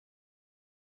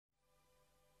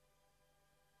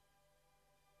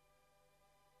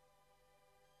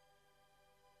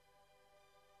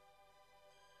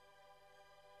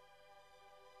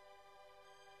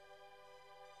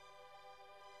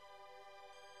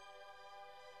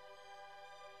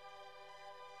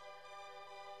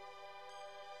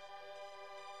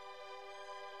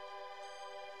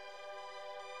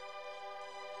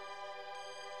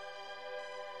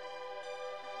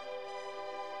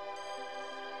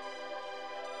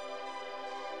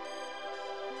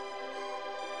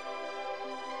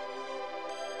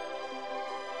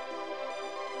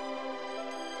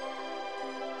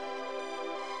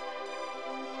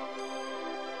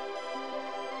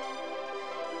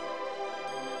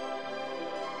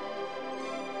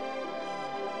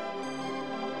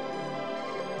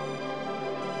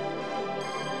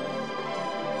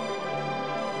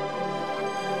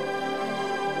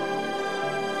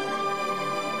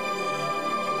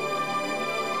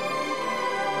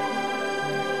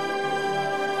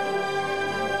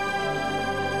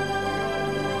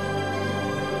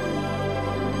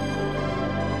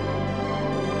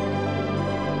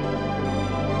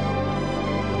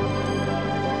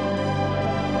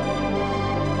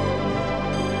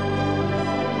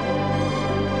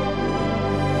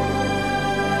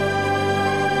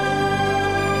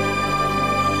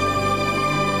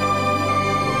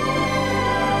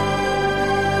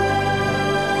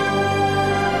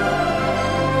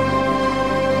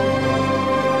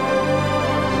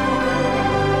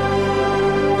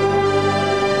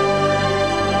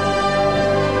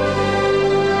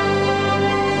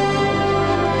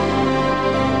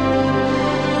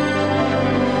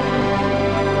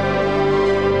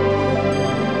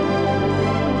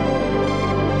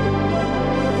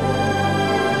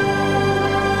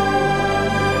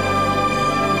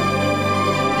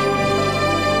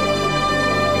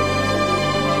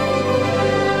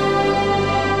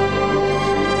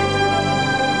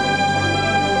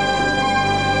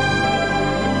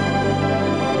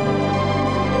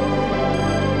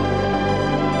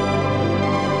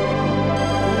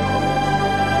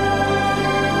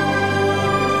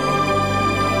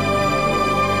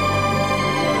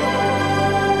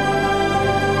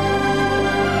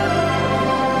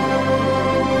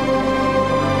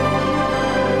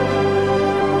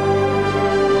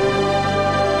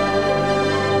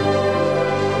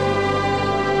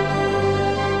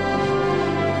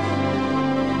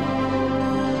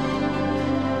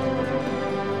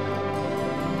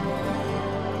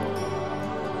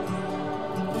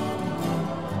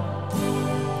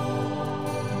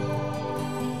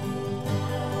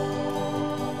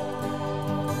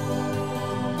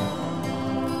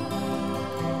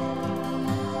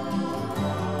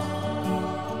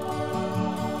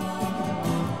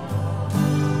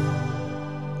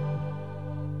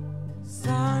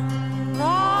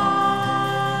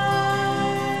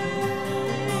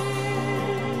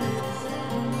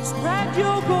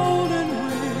your golden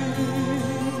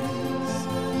wings,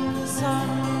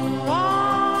 sunrise.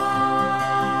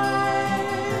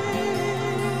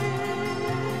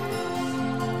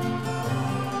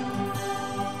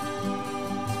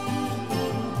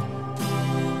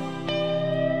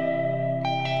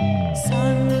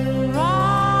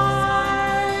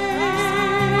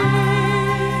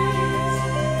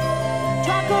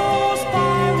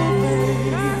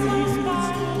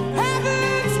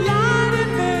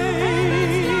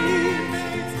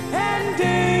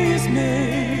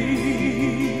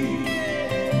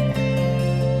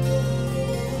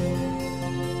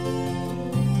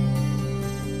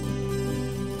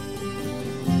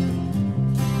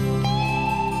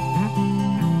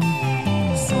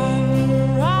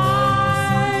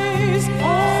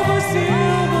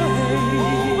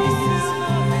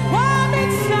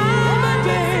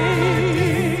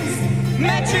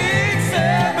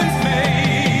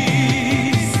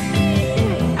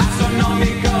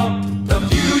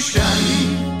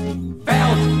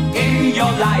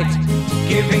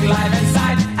 Giving life and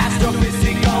sight,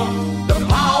 astrophysical, the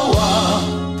power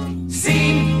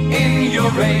seen in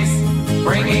your race,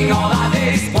 bringing all our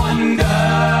days wonder.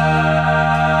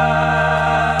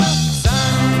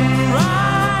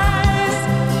 Sunrise,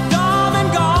 dawn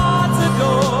and gods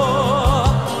adore,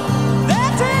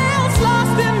 their tales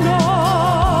lost in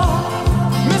lore,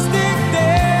 mystic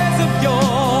days of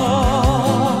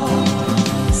yore.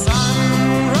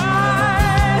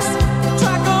 Sunrise,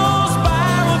 trackle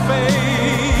spiral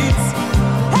fades,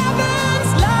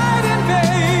 heaven's light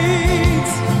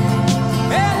invades,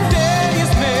 and day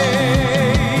is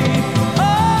made.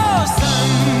 Oh,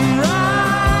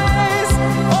 sunrise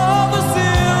over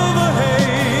silver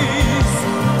haze,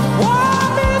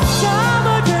 warm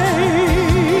midsummer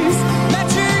days,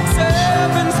 magic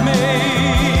serpent's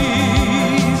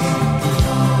maze.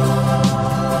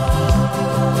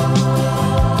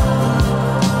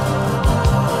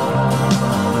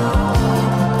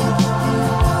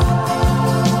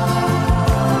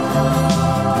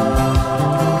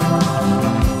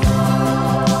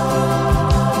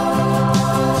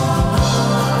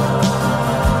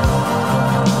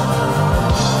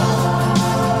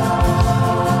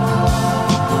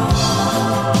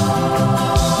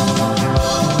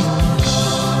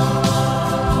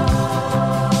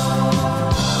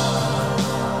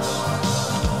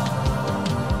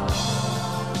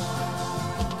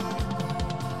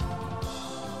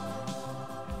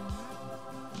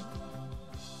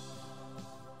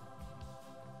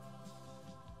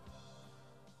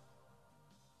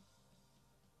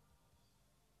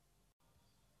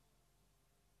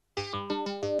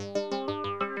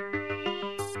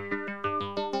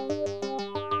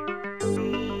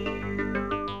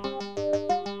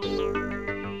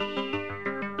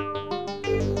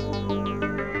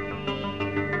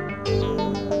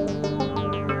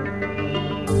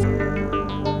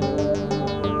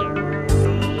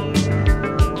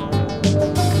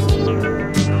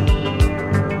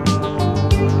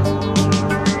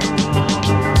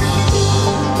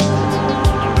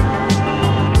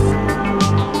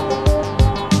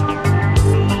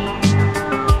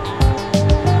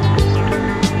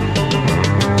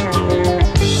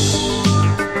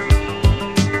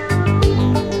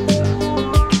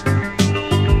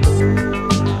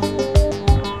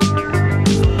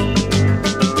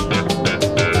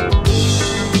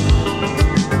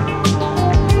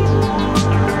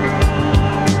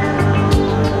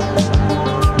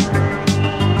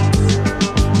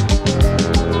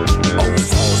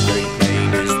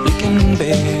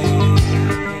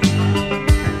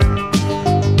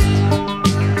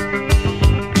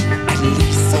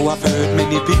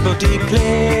 People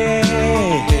declared,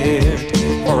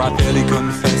 for I fairly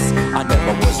confess I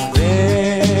never was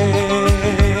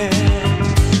there.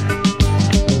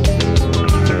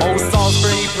 Oh,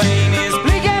 Salisbury Plain is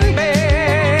bleak and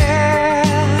bare,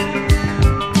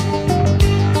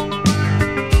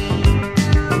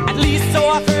 at least so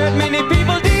I've heard many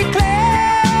people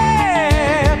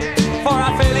declare, for I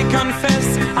fairly confess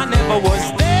I never was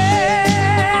there.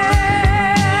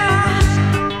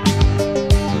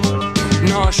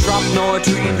 No shrub, no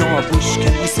tree, no bush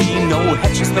can we see, no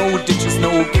hedges, no ditches,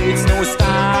 no gates, no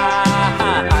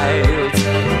stiles,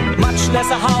 much less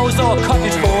a house or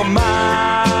cottage for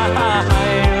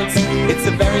miles. It's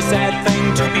a very sad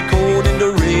thing to be cold in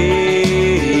the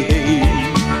rain.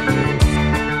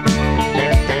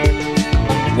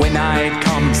 When night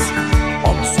comes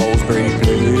on Salisbury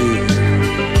Plain,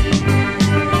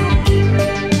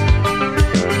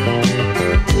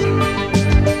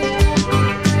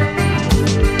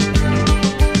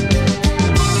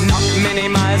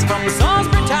 from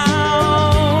Salisbury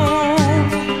town,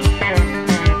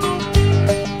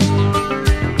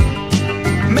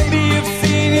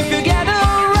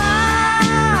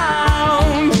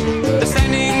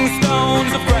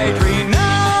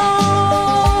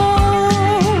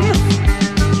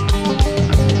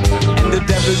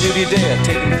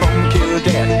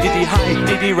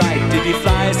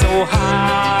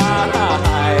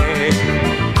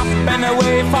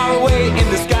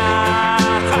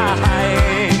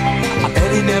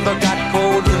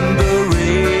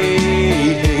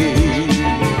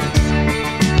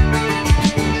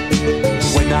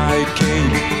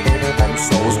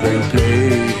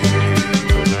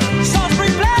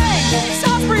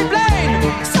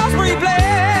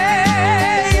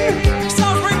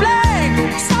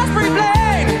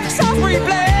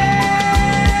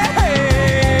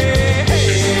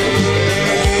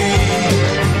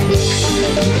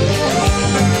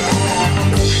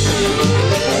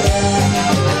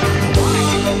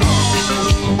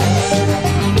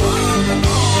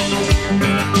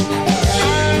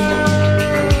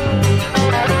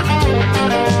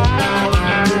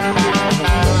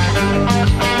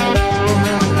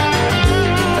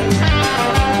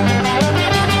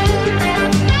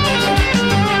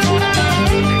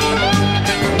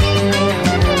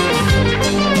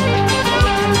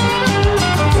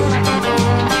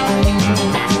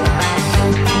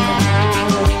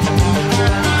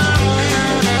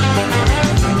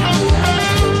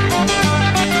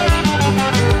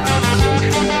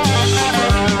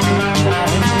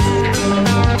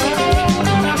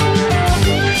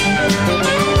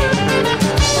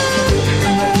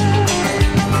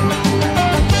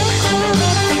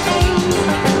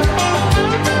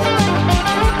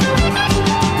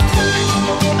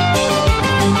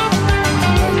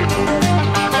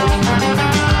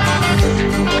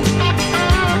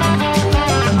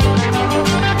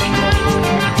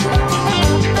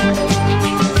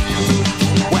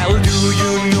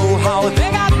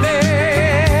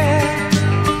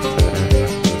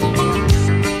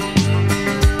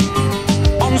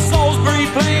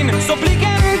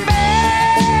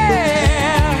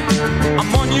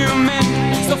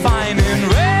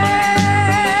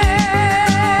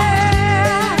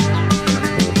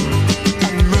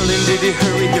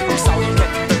 hurry here from South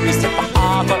Cadbury, set the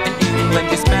harbour in England,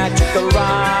 this magical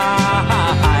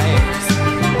rhymes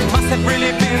must have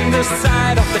really been the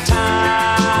sign of the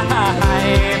time.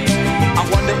 I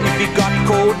wonder if he got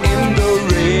caught in the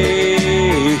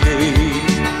rain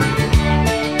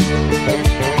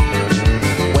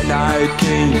when night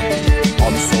came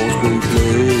on Salisbury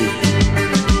Plain.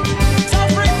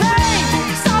 Salisbury Plain,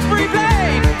 Salisbury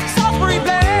Plain, Salisbury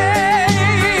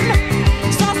Plain,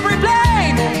 Salisbury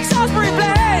Plain, Salisbury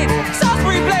Plain,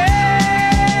 Salisbury Plain.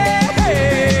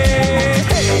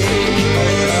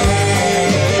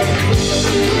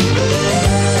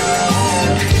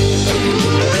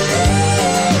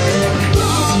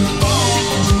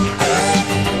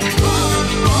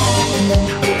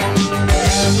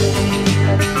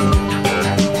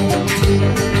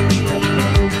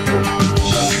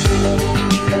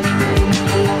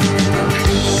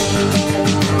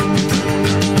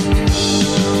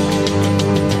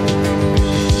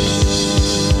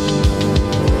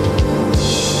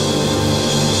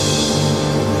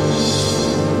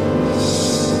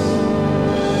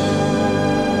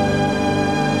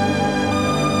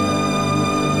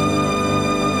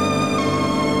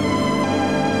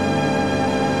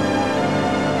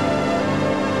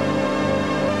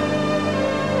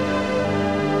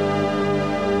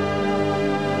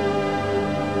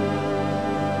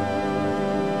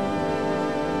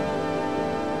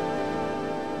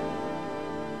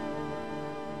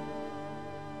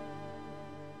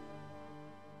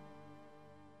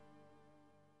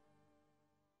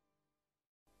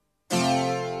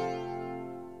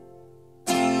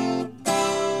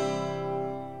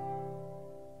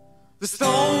 The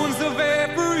stones of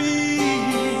Avebury,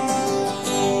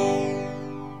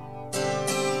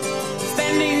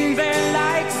 standing there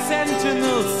like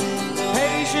sentinels,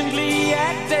 patiently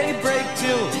at daybreak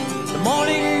till the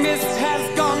morning mist has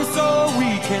gone so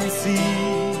we can see.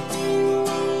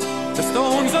 The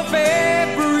stones of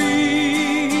Avebury.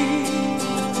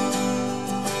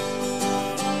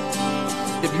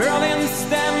 Did Merlin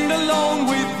stand alone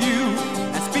with you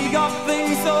and speak of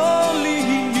things only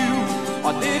he knew?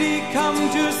 Or did he come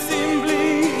to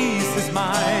simply ease his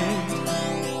mind?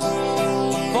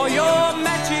 For your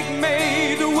magic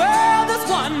made the world as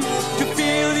one, to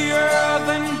feel the earth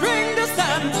and bring the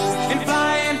sun in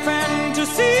flying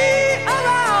fantasy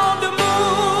around the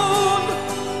moon.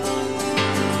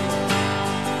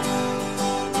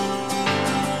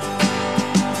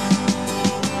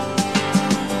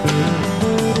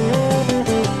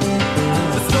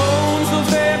 The stones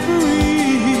of Avebury,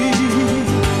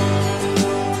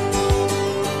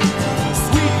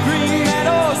 sweet green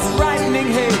meadows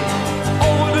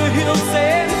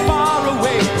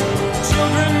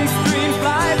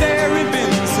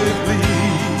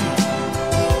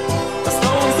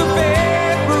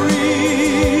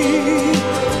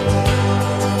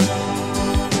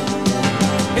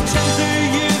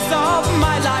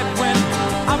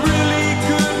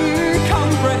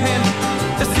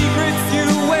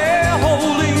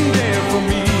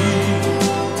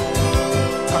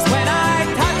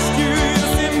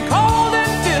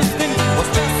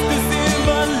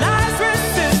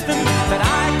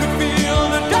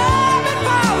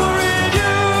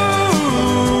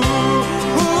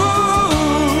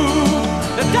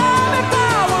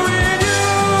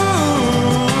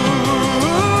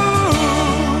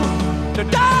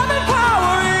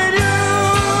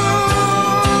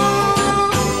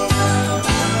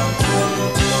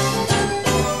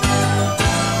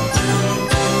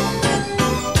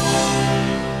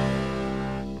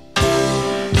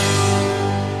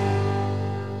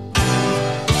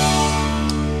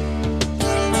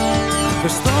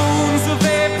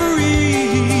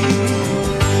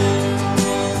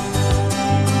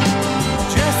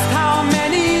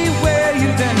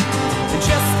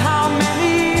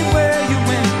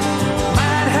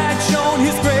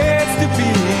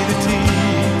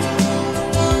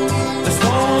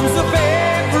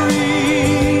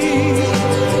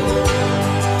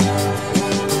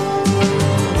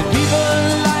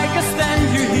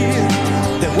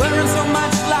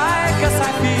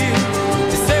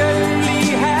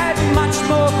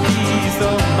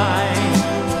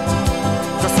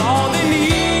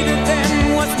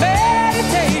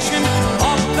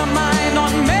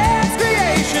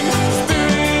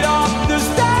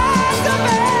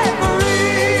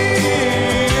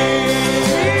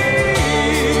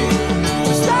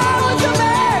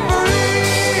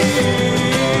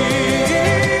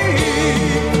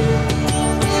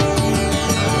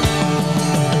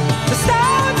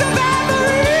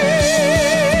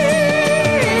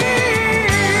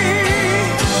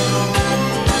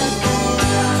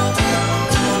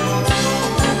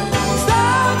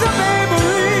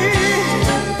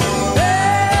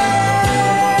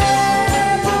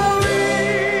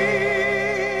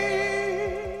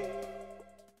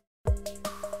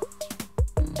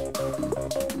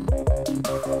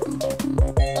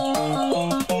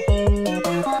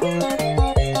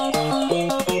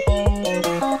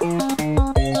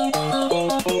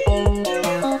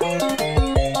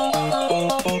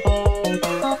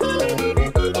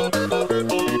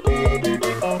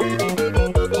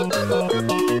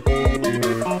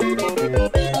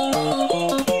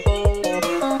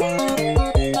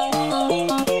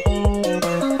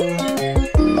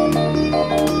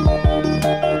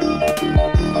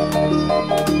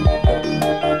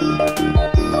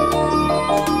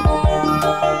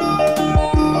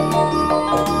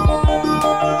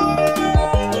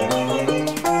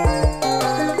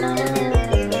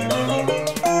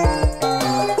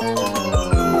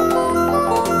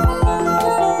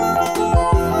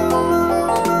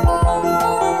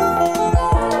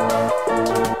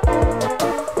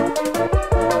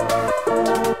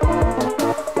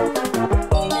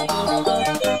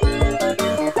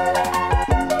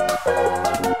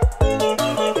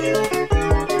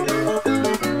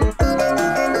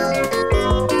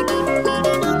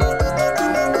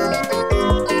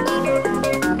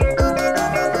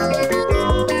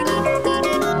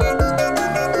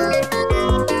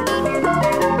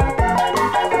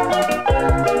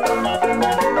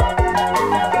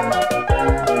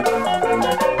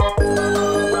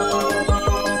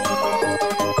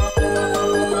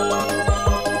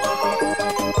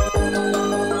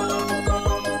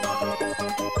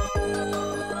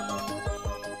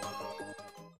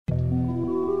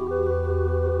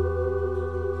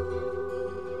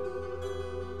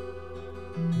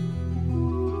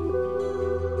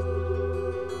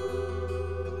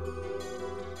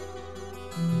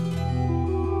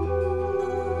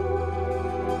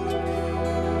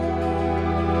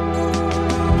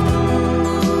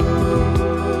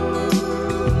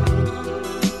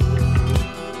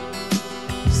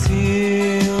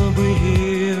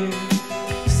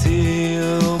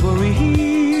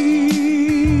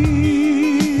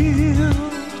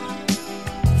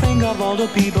the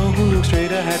people who look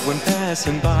straight ahead when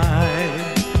passing by.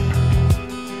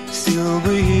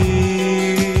 Silbury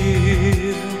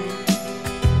Hill.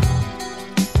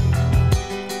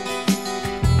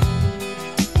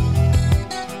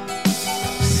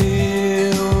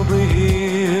 Silbury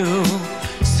Hill,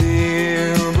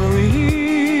 Silbury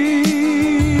Hill.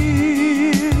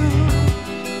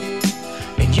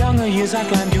 In younger years I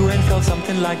climbed you and felt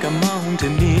something like a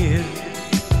mountaineer.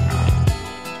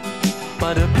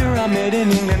 But a pyramid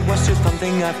in England was just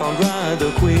something I found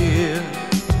rather queer.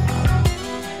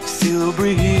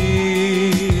 Silbury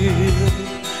Hill,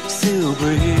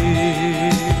 Silbury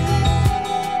Hill.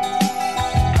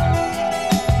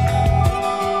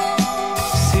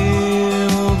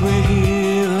 Silbury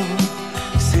Hill,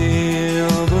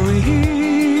 Silbury Hill.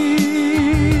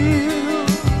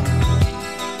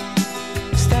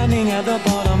 Standing at the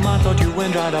bottom, I thought you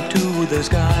went right up to the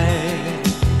sky.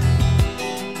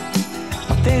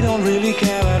 They don't really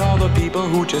care at all the people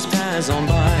who just pass on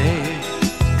by.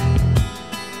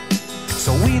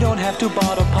 So we don't have to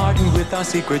bother parting with our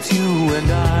secrets, you and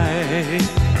I.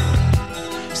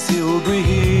 Silbury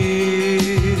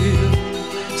Hill,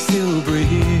 Silbury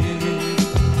Hill,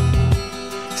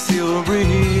 Silbury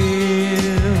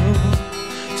Hill,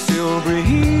 Silbury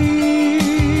Hill.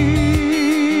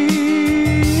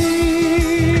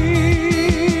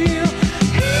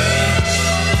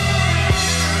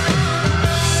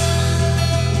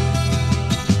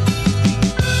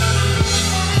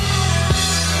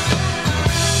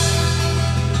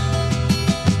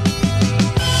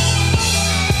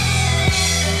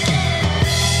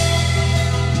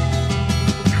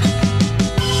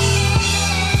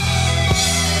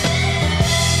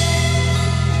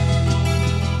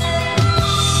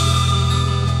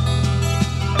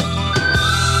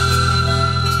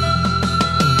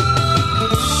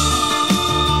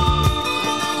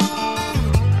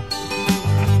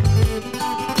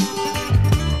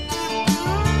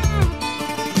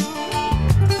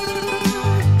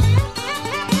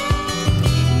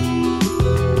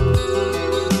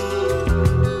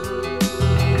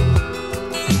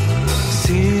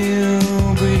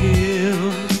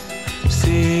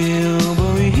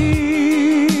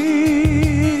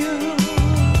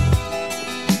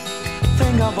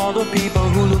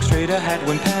 Ahead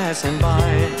when passing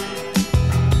by.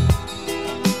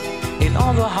 In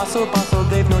all the hustle bustle,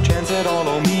 they've no chance at all,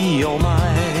 oh me, oh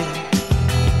my.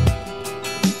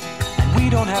 And we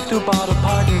don't have to bother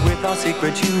parting with our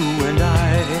secrets, you and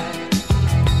I.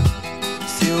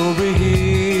 Silbury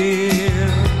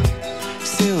Hill,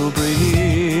 Silbury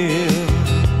Hill,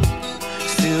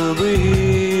 Silbury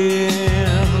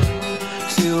Hill,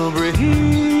 Silbury Hill.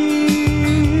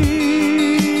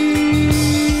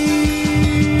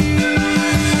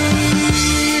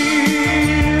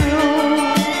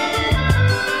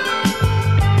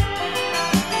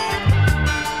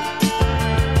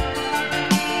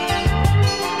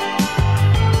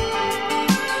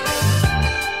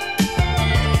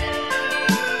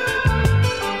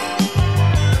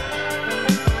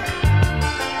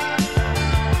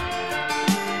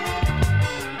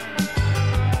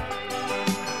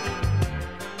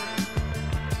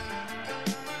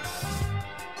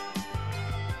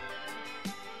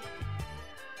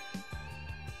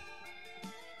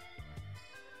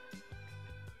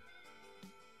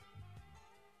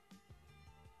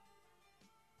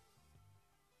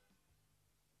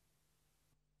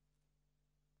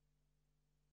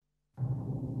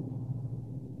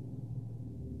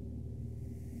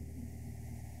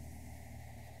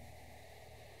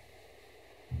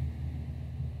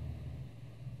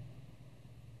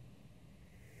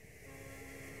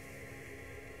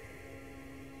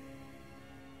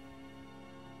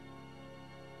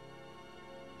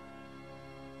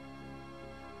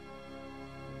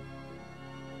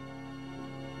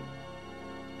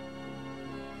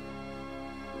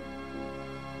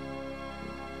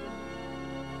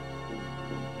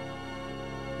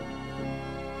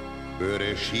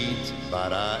 Bereshit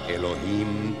bara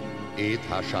Elohim et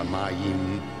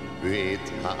hashamayim ve'et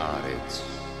haaretz.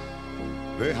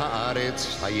 Ve'haaretz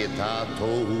hayeta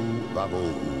tohu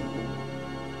vavohu.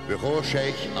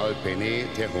 Ve'choshech al penei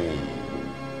tehom.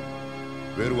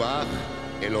 Ve'ruach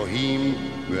Elohim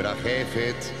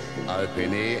merachefet al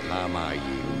penei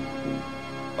hamayim.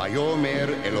 Vayomer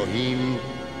Elohim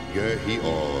yehi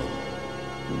or.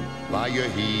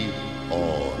 Vayehi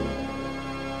or.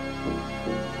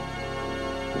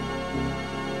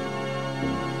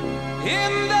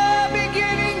 In the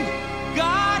beginning,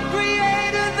 God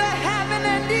created the heaven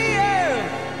and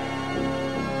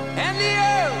the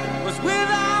earth was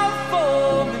without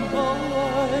form and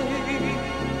void,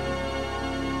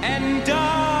 and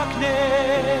darkness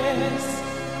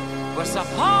was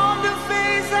upon the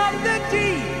face of the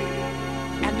deep,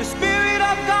 and the Spirit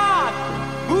of God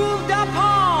moved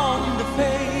upon the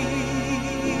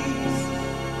face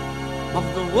of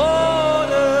the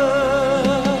water.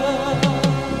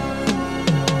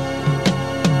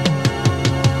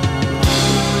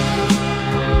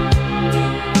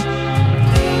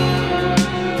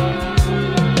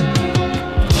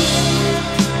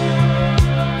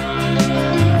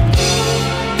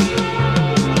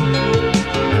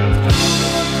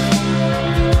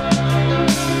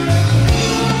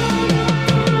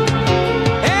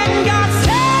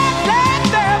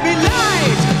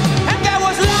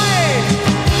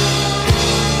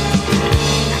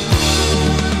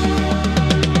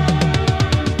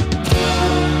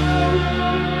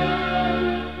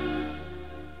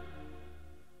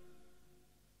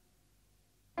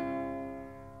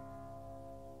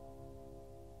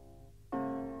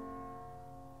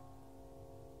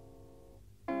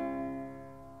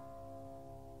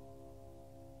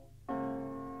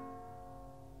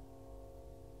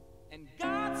 And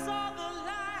God saw the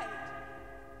light,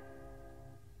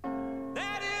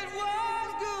 that it was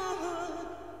good,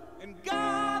 and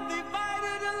God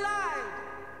divided the light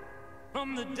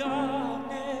from the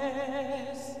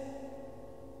darkness.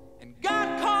 And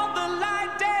God called the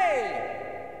light day,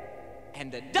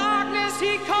 and the darkness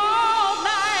he called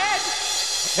night.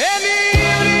 And the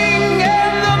evening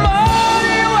and the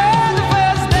morning were the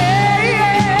first day.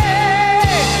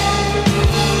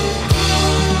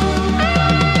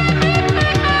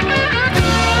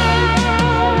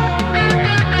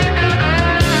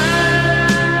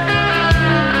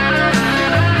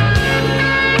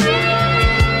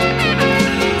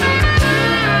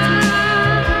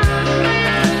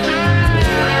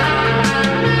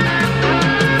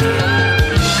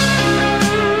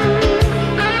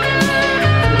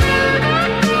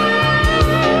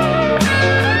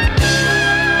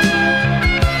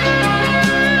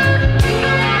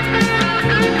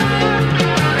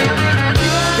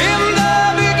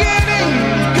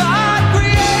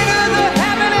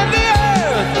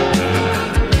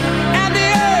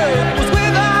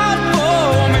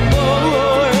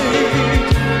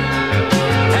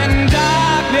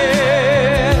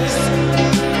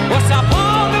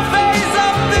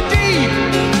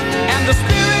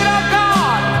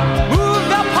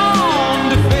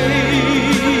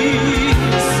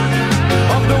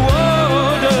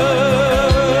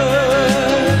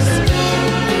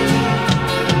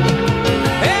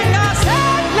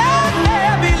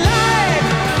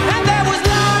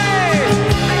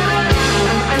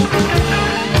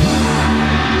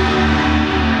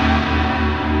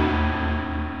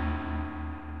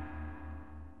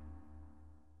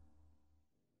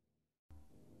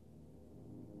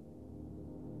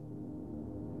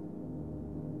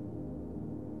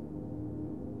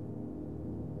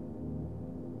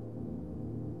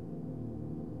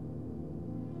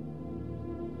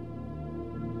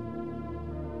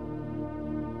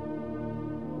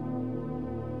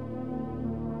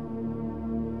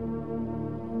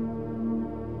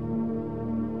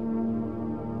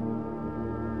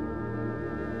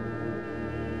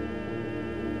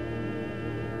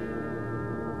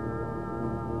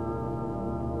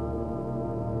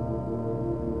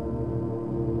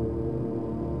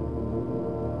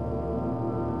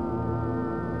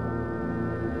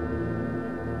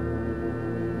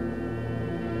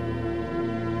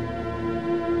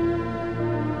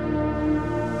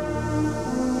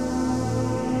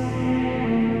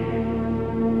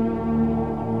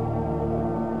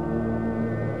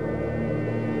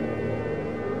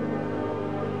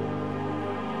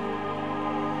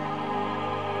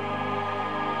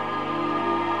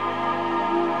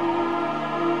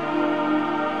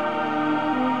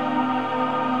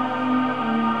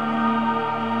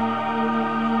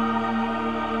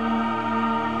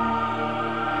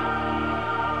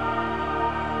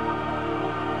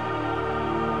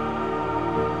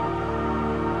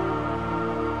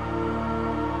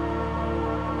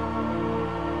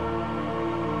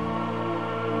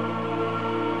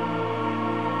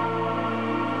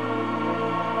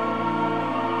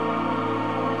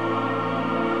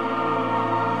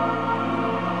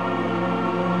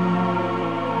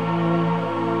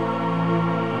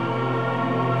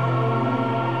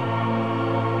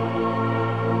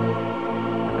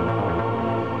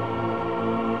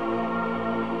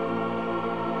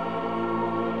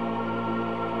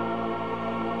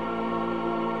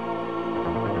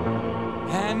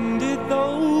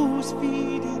 those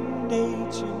feet in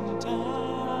ancient time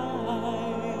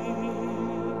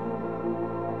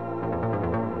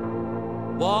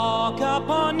walk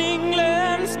upon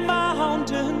England's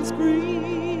mountains green.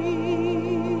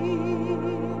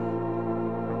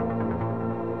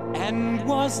 and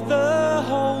was the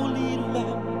holy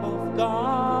Lamb of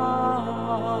God.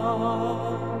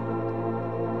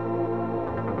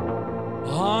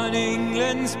 On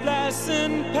England's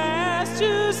blessed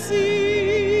pasture sea,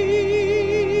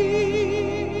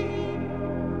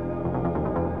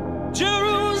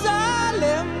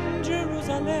 Jerusalem,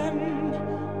 Jerusalem,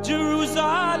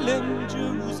 Jerusalem,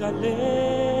 Jerusalem.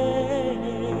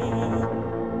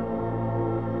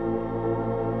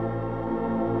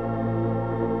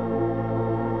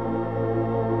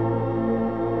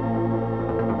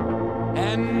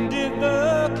 And did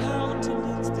the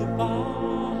countenance divine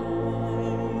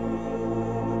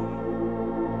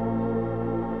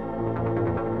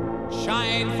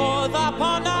shine forth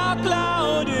upon our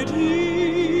clouded hills?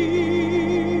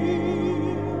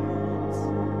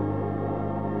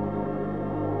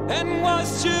 And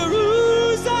was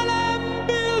Jerusalem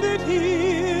builded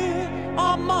here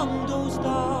among those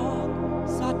dark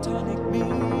satanic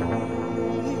mills?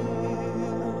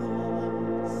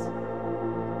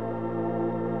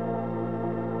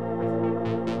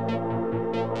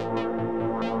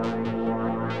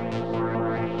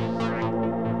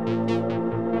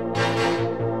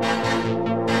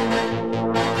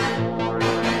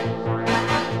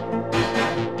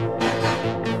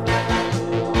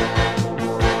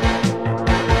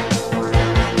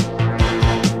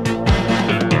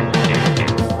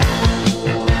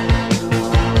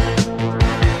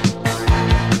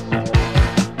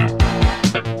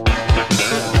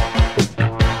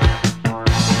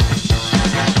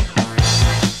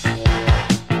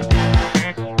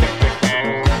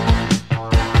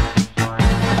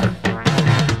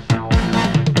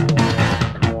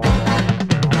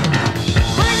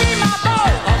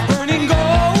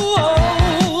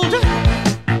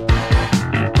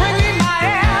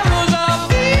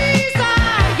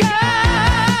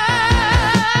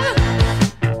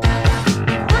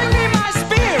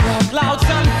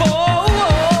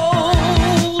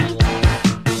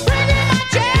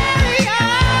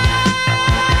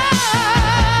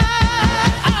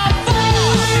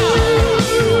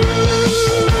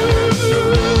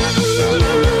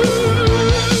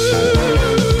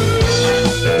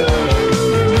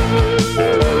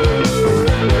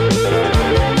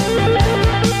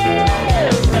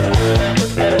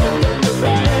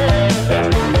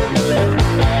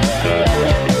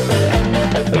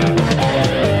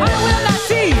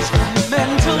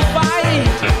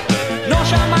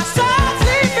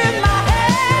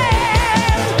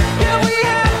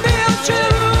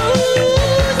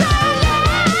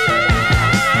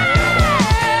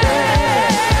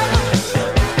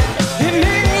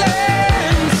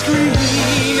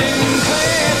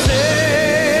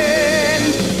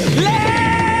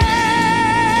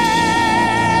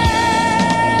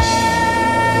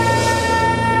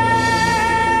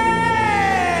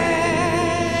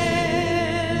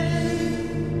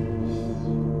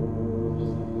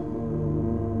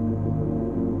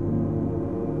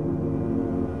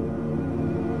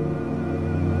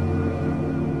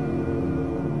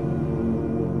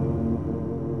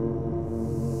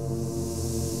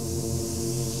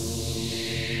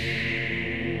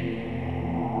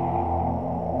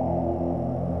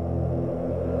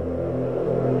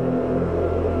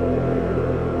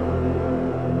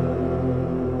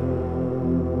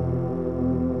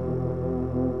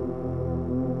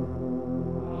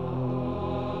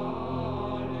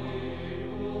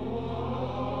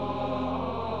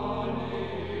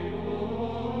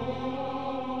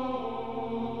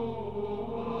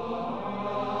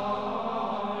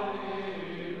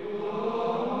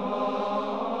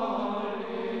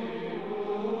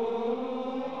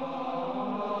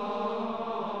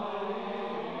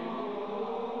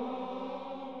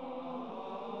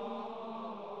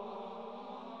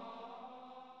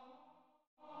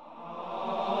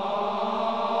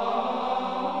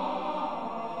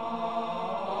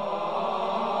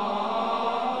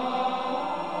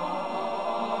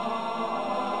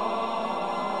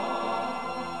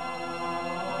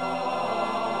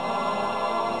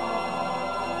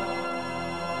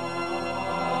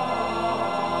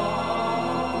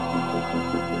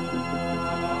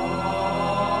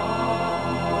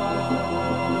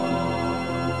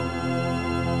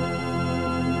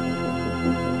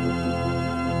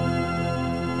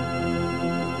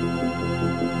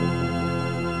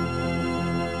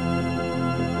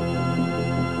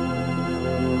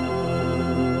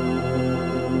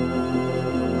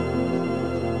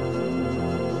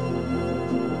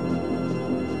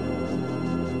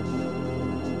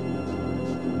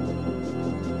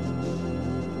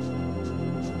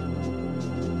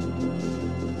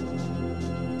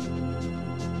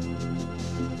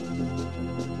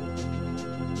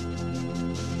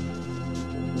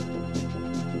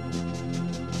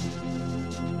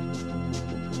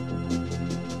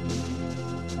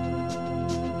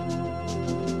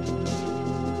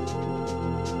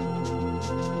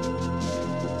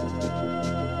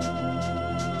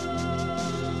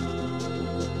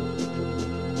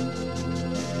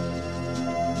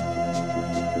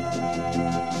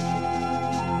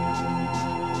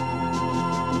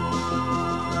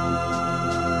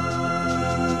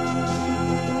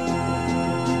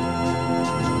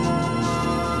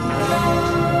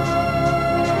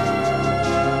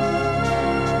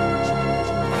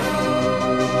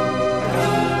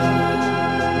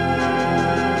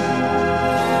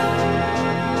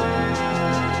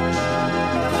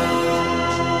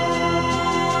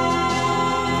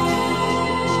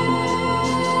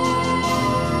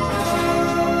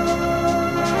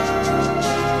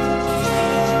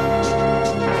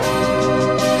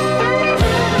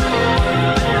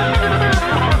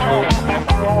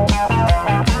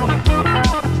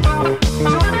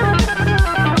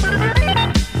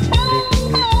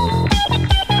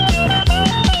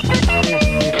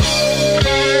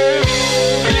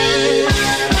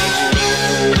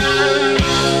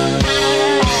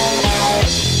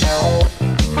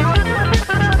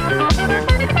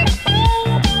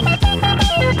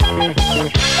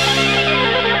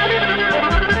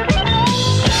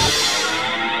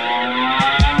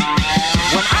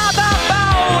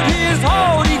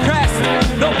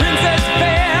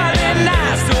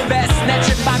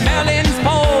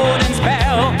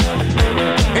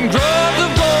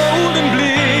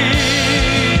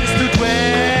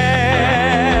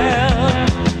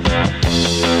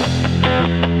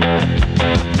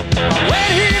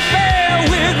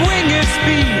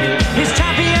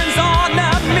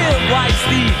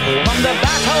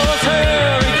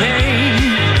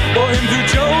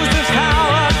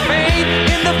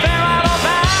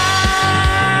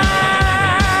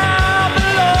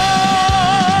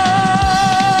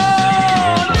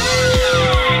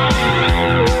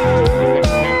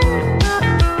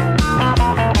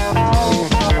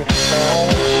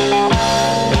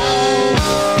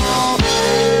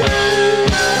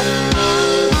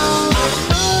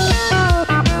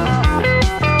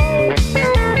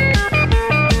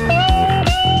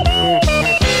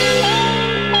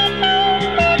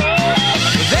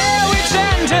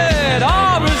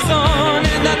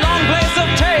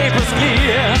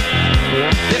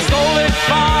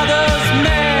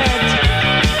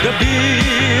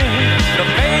 here.